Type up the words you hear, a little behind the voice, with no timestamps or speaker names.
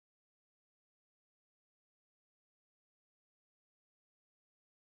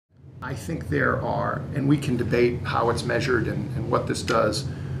I think there are, and we can debate how it's measured and what this does,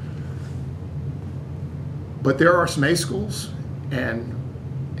 but there are some A schools and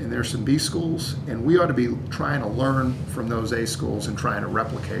there's some B schools, and we ought to be trying to learn from those A schools and trying to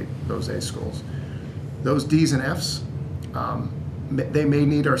replicate those A schools. Those D's and F's, they may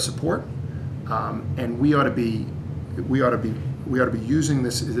need our support, and we ought to be using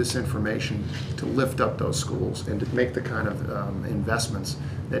this information to lift up those schools and to make the kind of investments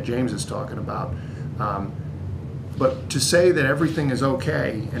that James is talking about. But to say that everything is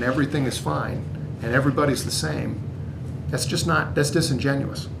okay and everything is fine and everybody's the same, that's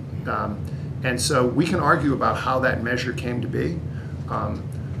disingenuous. And so we can argue about how that measure came to be,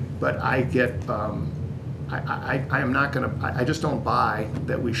 but I just don't buy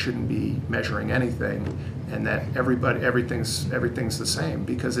that we shouldn't be measuring anything and that everything's the same,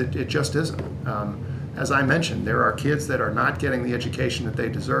 because it just isn't. As I mentioned, there are kids that are not getting the education that they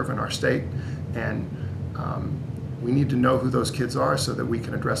deserve in our state, and we need to know who those kids are so that we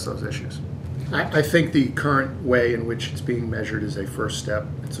can address those issues. I think the current way in which it's being measured is a first step.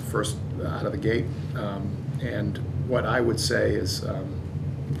 It's a first out of the gate. And what I would say is the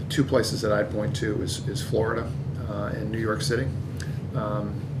two places that I'd point to is Florida and New York City.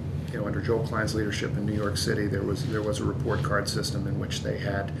 Under Joel Klein's leadership in New York City, there was a report card system in which they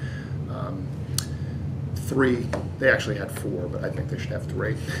had they actually had four, but I think they should have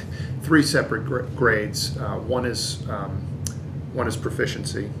three separate grades. One is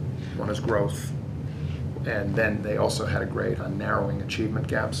proficiency, one is growth, and then they also had a grade on narrowing achievement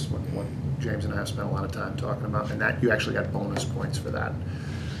gaps, what James and I have spent a lot of time talking about, and that you actually got bonus points for that.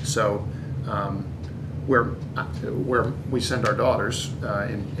 So where we send our daughters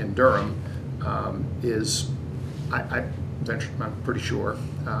in Durham is, I'm pretty sure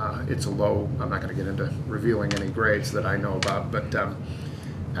it's a low. I'm not going to get into revealing any grades that I know about, but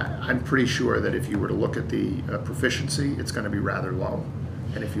I'm pretty sure that if you were to look at the proficiency, it's going to be rather low,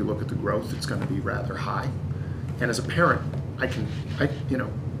 and if you look at the growth, it's going to be rather high. And as a parent, I think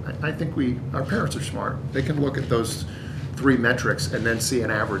our parents are smart. They can look at those three metrics and then see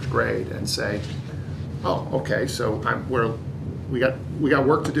an average grade and say, oh, okay, so we got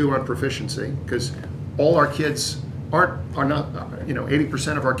work to do on proficiency, because all our kids are not,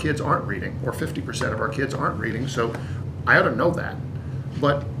 80% of our kids aren't reading, or 50% of our kids aren't reading, so I ought to know that.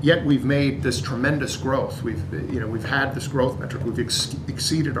 But yet we've made this tremendous growth. We've had this growth metric. We've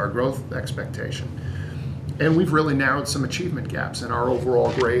exceeded our growth expectation, and we've really narrowed some achievement gaps. And our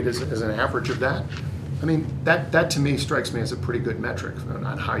overall grade is an average of that. I mean, that to me strikes me as a pretty good metric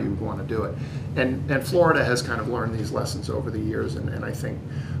on how you would want to do it. And Florida has kind of learned these lessons over the years, and I think.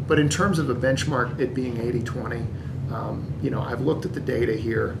 But in terms of a benchmark, it being 80-20, I've looked at the data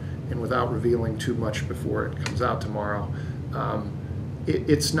here, and without revealing too much before it comes out tomorrow.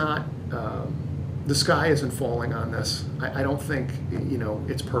 It's not, the sky isn't falling on this. I don't think,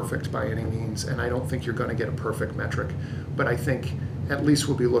 it's perfect by any means, and I don't think you're going to get a perfect metric, but I think at least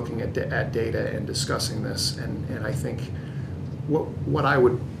we'll be looking at data and discussing this, and I think what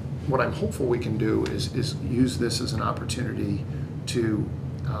I'm hopeful we can do is use this as an opportunity to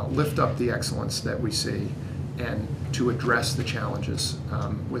lift up the excellence that we see and to address the challenges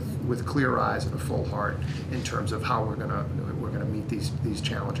with clear eyes and a full heart in terms of how we're gonna meet these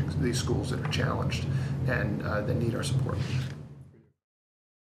schools that are challenged and that need our support.